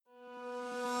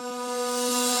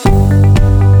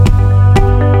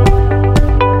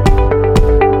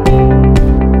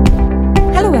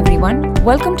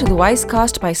Welcome to the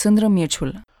Wisecast by Sundaram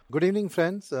Mutual. Good evening,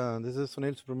 friends. This is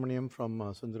Sunil Subramaniam from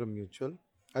Sundaram Mutual.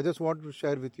 I just want to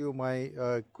share with you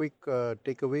my quick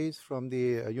takeaways from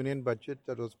the union budget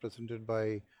that was presented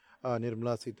by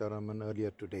Nirmala Sitharaman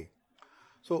earlier today.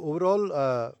 So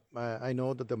overall, I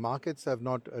know that the markets have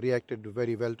not reacted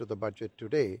very well to the budget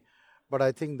today, but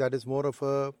I think that is more of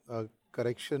a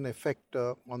correction effect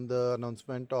on the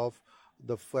announcement of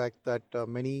the fact that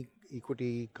many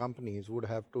equity companies would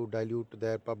have to dilute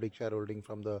their public shareholding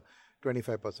from the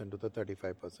 25% to the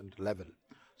 35% level.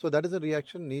 So that is a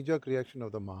reaction, knee-jerk reaction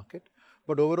of the market.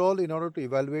 But overall, in order to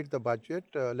evaluate the budget,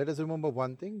 let us remember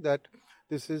one thing, that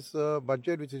this is a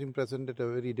budget which is being presented at a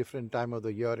very different time of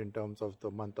the year in terms of the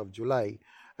month of July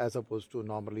as opposed to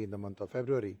normally in the month of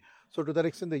February. So to that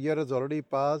extent, the year has already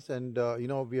passed, and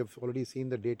we have already seen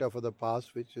the data for the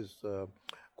past, which is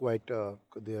quite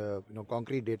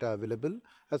concrete data available,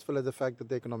 as well as the fact that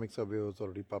the economic survey was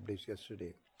already published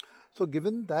yesterday. So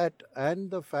given that, and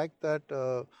the fact that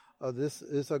this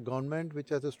is a government which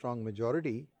has a strong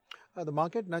majority, the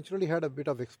market naturally had a bit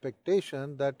of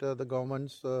expectation that the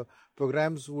government's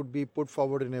programs would be put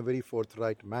forward in a very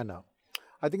forthright manner.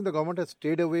 I think the government has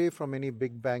stayed away from any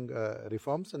big bang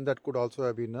reforms, and that could also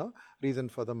have been a reason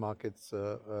for the market's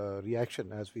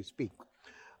reaction as we speak.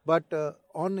 But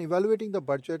on evaluating the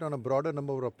budget on a broader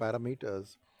number of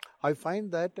parameters, I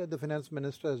find that the finance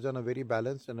minister has done a very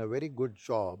balanced and a very good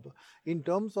job in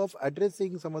terms of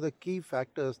addressing some of the key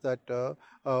factors that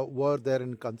were there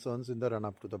in concerns in the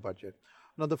run-up to the budget.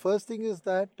 Now, the first thing is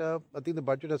that I think the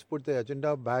budget has put the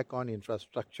agenda back on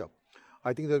infrastructure.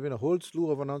 I think there has been a whole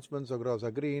slew of announcements across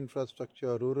agri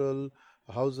infrastructure, rural,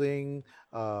 housing,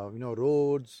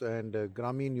 roads and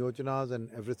Gramin Yojanas and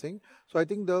everything. So I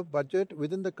think the budget,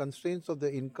 within the constraints of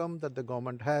the income that the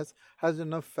government has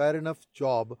done a fair enough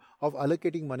job of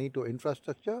allocating money to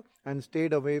infrastructure and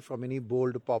stayed away from any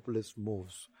bold populist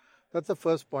moves. That's the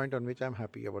first point on which I'm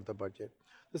happy about the budget.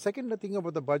 The second thing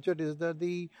about the budget is that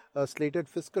the slated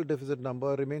fiscal deficit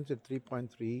number remains at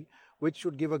 3.3, which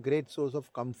should give a great source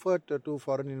of comfort to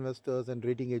foreign investors and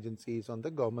rating agencies on the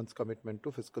government's commitment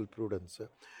to fiscal prudence.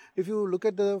 If you look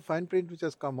at the fine print which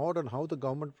has come out on how the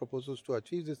government proposes to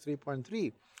achieve this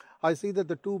 3.3, I see that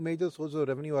the two major sources of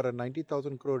revenue are a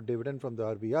 90,000 crore dividend from the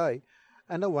RBI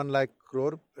and a 1 lakh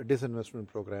crore disinvestment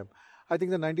program. I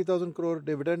think the 90,000 crore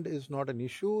dividend is not an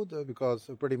issue because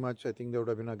pretty much I think there would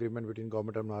have been agreement between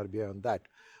government and RBI on that.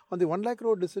 On the 1 lakh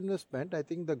crore disinvestment, I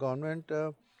think the government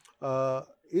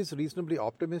is reasonably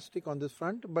optimistic on this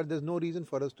front, but there's no reason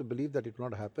for us to believe that it will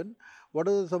not happen. What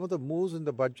are some of the moves in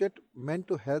the budget meant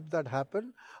to help that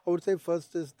happen? I would say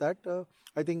first is that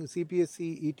I think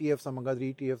CPSE ETFs, among other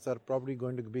ETFs, are probably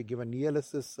going to be given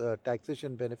ELSS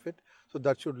taxation benefit. So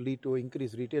that should lead to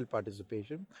increased retail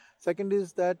participation. Second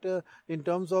is that in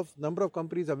terms of number of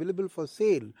companies available for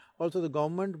sale, also the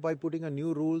government, by putting a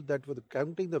new rule that with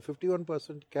counting the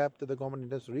 51% cap that the government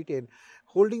intends to retain,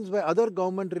 holdings by other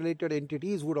government related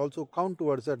entities would also count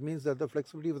towards that. Means that the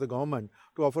flexibility of the government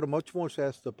to offer much more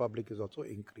shares to the public is also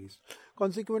increased.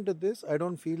 Consequent to this, I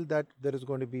don't feel that there is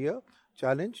going to be a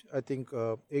challenge. I think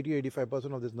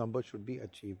 80-85% of this number should be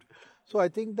achieved. So I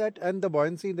think that, and the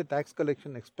buoyancy in the tax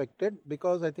collection expected,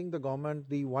 because I think the government,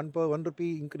 the 1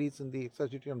 rupee increase in the excise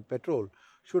duty on petrol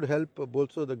should help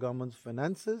bolster the government's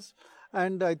finances.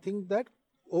 And I think that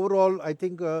overall, I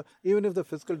think even if the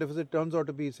fiscal deficit turns out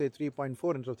to be, say,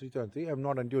 3.4 instead of 3.3, I'm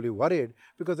not unduly worried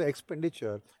because the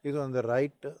expenditure is on the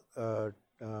right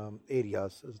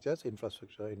areas, such as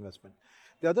infrastructure investment.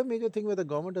 The other major thing where the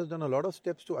government has done a lot of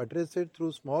steps to address it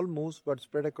through small moves but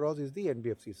spread across is the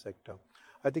NBFC sector.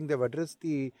 I think they've addressed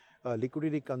the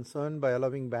liquidity concern by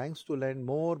allowing banks to lend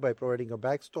more, by providing a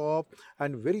backstop,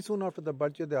 and very soon after the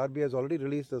budget, the RBI has already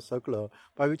released a circular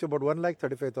by which about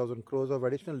 1,35,000 crores of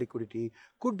additional liquidity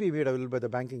could be made available by the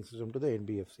banking system to the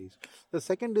NBFCs. The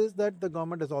second is that the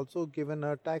government has also given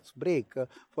a tax break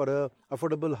for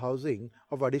affordable housing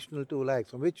of additional 2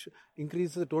 lakhs, which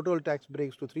increases the total tax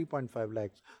breaks to 3.5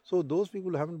 lakhs. So those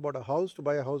people who haven't bought a house to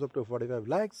buy a house up to 45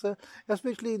 lakhs,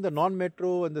 especially in the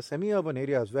non-metro and the semi-urban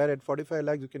areas where at 45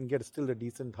 lakhs you can get still a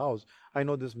decent house. I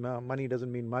know this money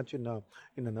doesn't mean much in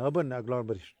an urban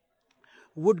agglomeration,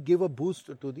 would give a boost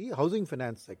to the housing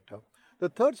finance sector. The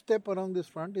third step along this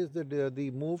front is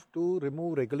the move to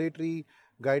remove regulatory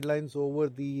guidelines over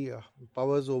the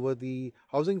powers over the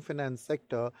housing finance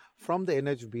sector from the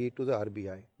NHB to the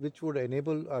RBI, which would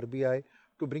enable RBI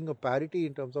to bring a parity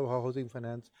in terms of how housing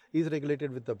finance is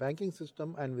regulated with the banking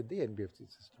system and with the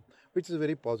NBFC system, which is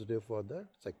very positive for the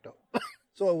sector.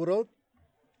 So overall,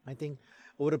 I think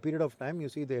over a period of time, you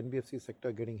see the NBFC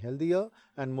sector getting healthier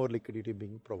and more liquidity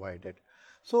being provided.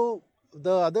 So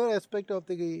the other aspect of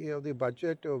the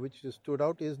budget which stood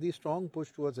out is the strong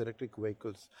push towards electric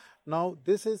vehicles. Now,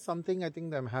 this is something I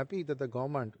think I'm happy that the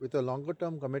government, with a longer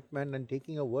term commitment and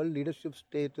taking a world leadership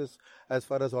status as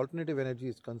far as alternative energy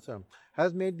is concerned,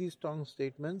 has made these strong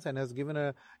statements and has given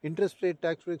a interest rate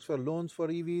tax breaks for loans for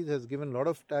EVs, has given a lot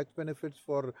of tax benefits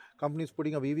for companies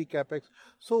putting up EV capex.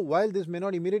 So while this may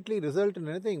not immediately result in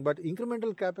anything, but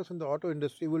incremental capex in the auto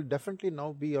industry will definitely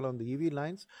now be along the EV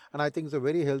lines, and I think it's a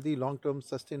very healthy long-term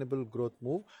sustainable growth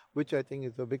move, which I think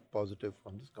is a big positive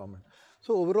from this government.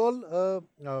 So overall,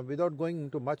 without going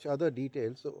into much other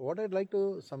details, so what I'd like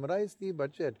to summarize the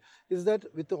budget is that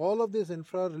with all of this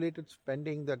infra-related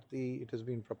spending that it has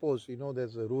been proposed,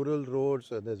 there's rural roads,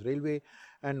 there's railway,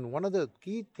 and one of the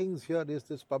key things here is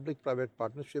this public-private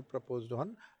partnership proposed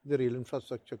on the rail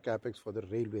infrastructure capex for the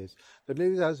railways. The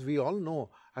railways, as we all know,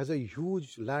 has a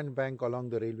huge land bank along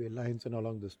the railway lines and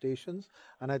along the stations,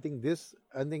 and I think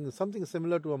something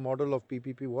similar to a model of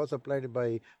PPP was applied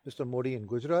by Mr. Modi in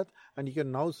Gujarat, and you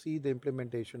can now see the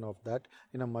implementation of that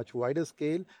in a much wider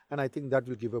scale, and I think that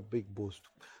will give a big boost.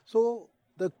 So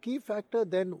the key factor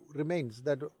then remains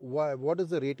that what is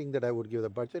the rating that I would give the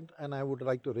budget, and I would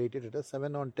like to rate it at a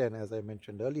 7 on 10, as I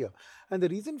mentioned earlier. And the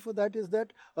reason for that is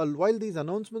that while these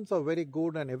announcements are very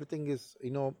good and everything is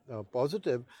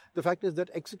positive, the fact is that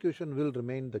execution will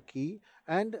remain the key,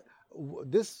 and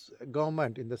this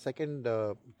government in the second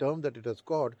term that it has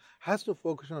got has to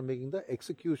focus on making the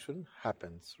execution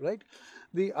happens, right?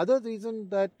 The other reason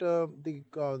that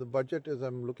the budget is,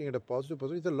 I'm looking at a positive,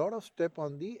 is a lot of step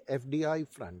on the FDI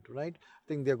front, right? I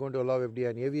think they're going to allow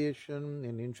FDI in aviation,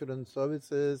 in insurance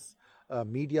services,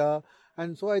 media.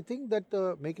 And so I think that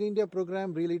the Make in India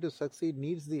program really to succeed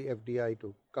needs the FDI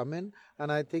to come in,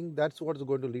 and I think that's what's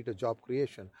going to lead to job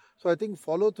creation. So I think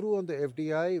follow through on the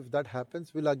FDI, if that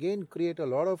happens, will again create a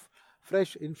lot of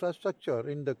fresh infrastructure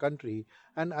in the country.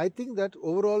 And I think that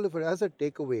overall, if as a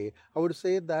takeaway, I would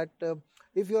say that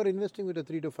if you are investing with a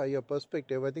 3 to 5 year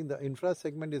perspective, I think the infra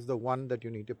segment is the one that you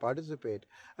need to participate.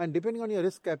 And depending on your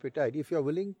risk appetite, if you are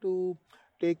willing to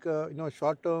take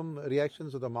short-term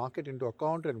reactions of the market into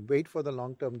account and wait for the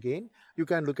long-term gain, you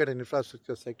can look at an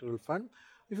infrastructure sectoral fund.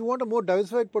 If you want a more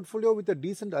diversified portfolio with a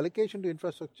decent allocation to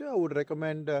infrastructure, I would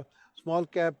recommend small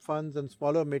cap funds and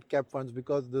smaller mid cap funds,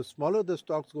 because the smaller the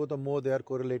stocks go, the more they are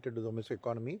correlated to the domestic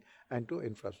economy and to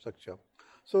infrastructure.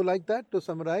 So like that, to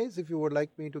summarize, if you would like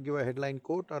me to give a headline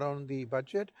quote around the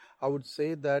budget, I would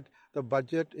say that the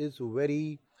budget is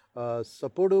very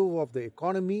supportive of the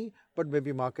economy, but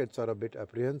maybe markets are a bit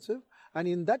apprehensive. And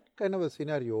in that kind of a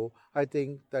scenario, I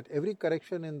think that every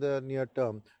correction in the near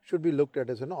term should be looked at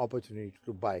as an opportunity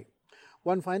to buy.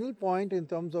 One final point in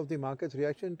terms of the market's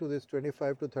reaction to this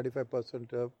 25 to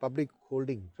 35% public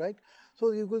holding, right?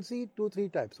 So you will see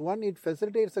 2-3 types. One, it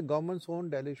facilitates the government's own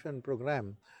dilution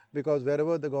program, because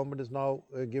wherever the government is now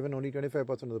given only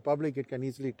 25% of the public, it can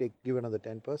easily give another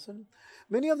 10%.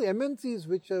 Many of the MNCs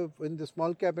which are in the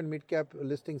small cap and mid cap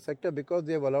listing sector, because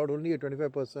they have allowed only a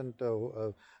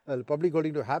 25% public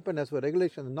holding to happen as per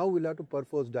regulations, now will have to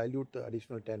perforce dilute the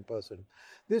additional 10%.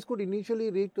 This could initially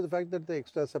lead to the fact that the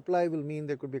extra supply will mean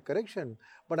there could be a correction,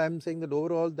 but I'm saying that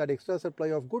overall that extra supply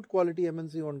of good quality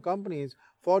MNC owned companies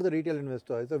for the retail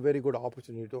investor is a very good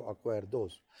opportunity to acquire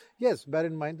those. Yes, bear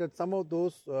in mind that some of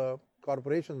those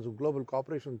corporations, global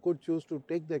corporations, could choose to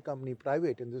take their company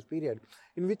private in this period,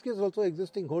 in which case also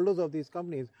existing holders of these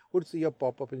companies would see a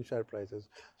pop-up in share prices.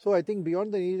 So I think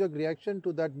beyond the knee-jerk reaction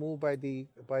to that move by the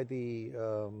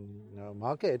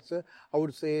markets, I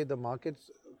would say the markets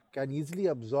can easily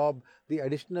absorb the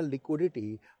additional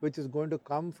liquidity which is going to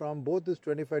come from both this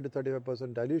 25 to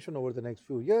 35% dilution over the next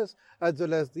few years, as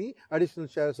well as the additional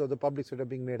shares of the public sector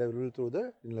being made available through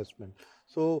the investment.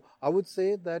 So I would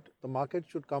say that the market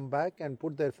should come back and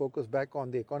put their focus back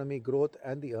on the economy growth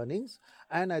and the earnings,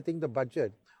 and I think the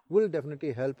budget will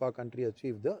definitely help our country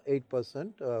achieve the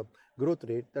 8% growth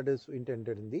rate that is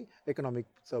intended in the economic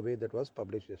survey that was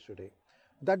published yesterday.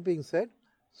 That being said,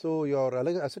 so your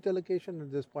asset allocation at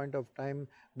this point of time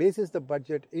bases the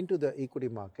budget into the equity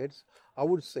markets, I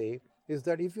would say, is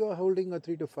that if you are holding a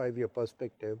 3 to 5 year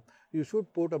perspective, you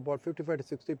should put about 55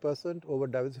 to 60% over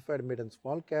diversified mid and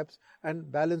small caps, and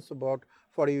balance about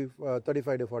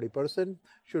 35 to 40%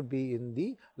 should be in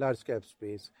the large cap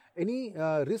space. Any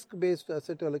risk-based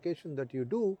asset allocation that you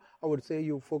do, I would say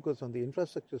you focus on the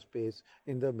infrastructure space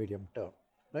in the medium term,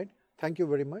 right? Thank you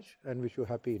very much and wish you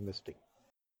happy investing.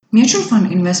 Mutual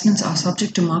fund investments are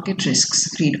subject to market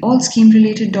risks. Read all scheme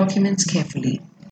related documents carefully.